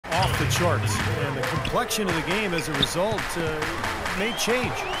the charts, and the complexion of the game as a result may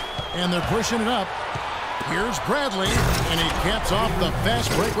change. And they're pushing it up. Here's Bradley, and he caps off the fast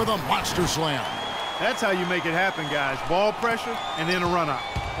break with a monster slam. That's how you make it happen, guys. Ball pressure and then a run-up.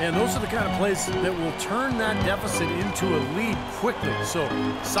 And those are the kind of plays that will turn that deficit into a lead quickly. So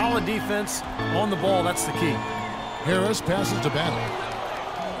solid defense on the ball, that's the key. Harris passes to Battle.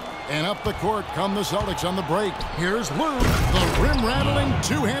 And up the court come the Celtics on the break. Here's Lou, the rim-rattling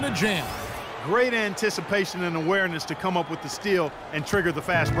two-handed jam. Great anticipation and awareness to come up with the steal and trigger the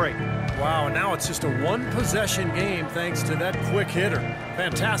fast break. Wow, and now it's just a one-possession game thanks to that quick hitter.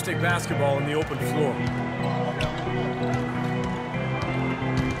 Fantastic basketball in the open floor.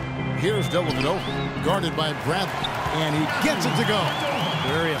 Here's Dellavedova, guarded by Bradley, and he gets it to go.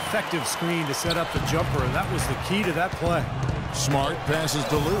 Very effective screen to set up the jumper, and that was the key to that play. Smart passes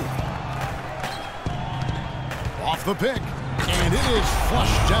to Lou. Off the pick, and it is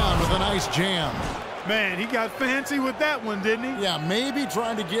flushed down with a nice jam. Man, he got fancy with that one, didn't he? Yeah, maybe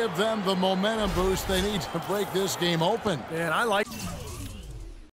trying to give them the momentum boost they need to break this game open. And I like